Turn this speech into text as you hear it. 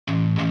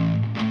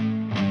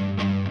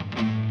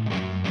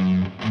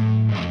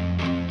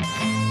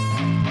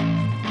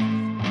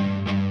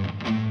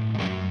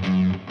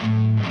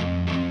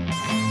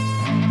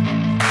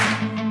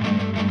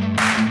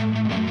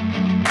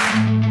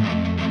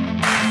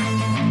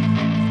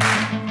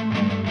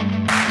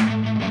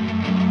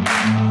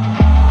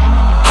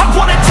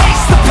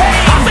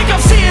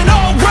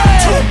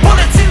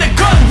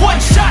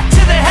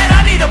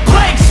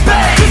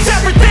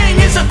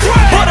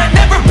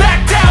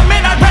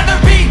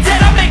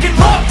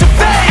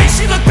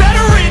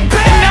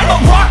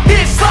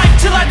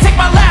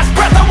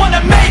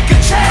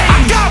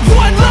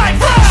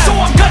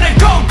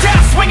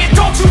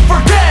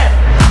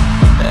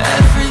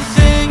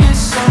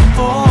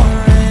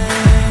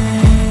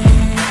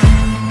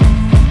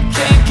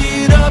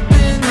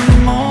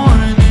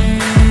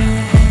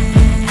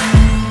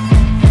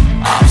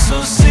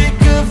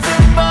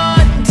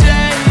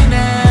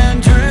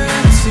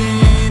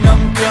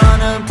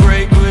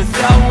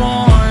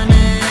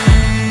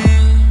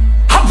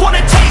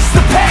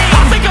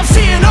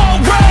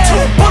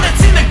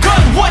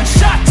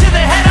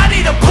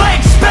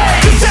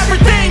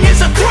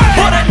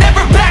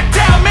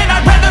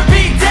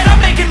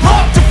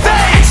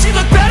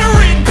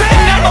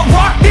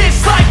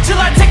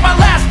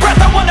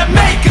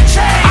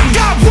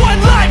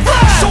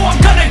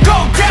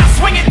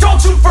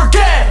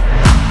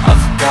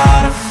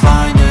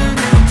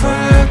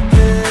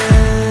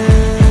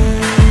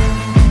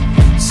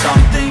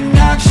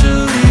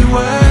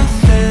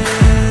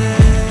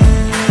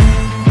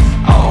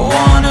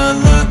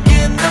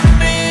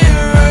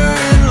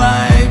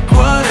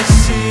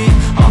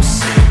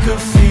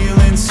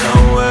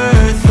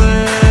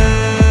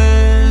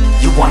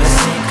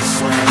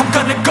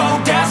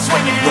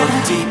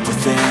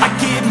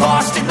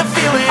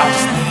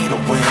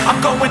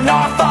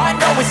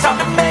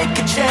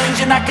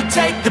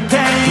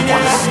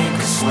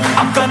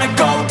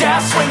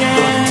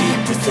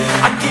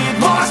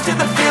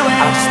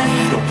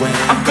win.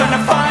 I'm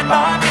gonna find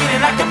my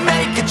meaning, I can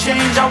make a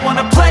change. I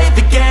wanna play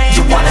the game.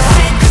 You wanna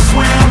sink or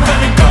swim? I'm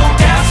gonna go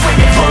down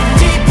swinging. Float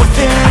deep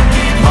within. I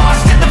get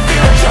lost in the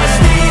field, I just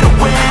need a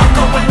win. I'm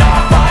going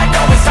off, I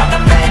know it's time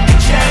to make a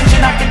change,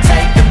 and I can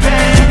take the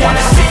pain. You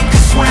wanna see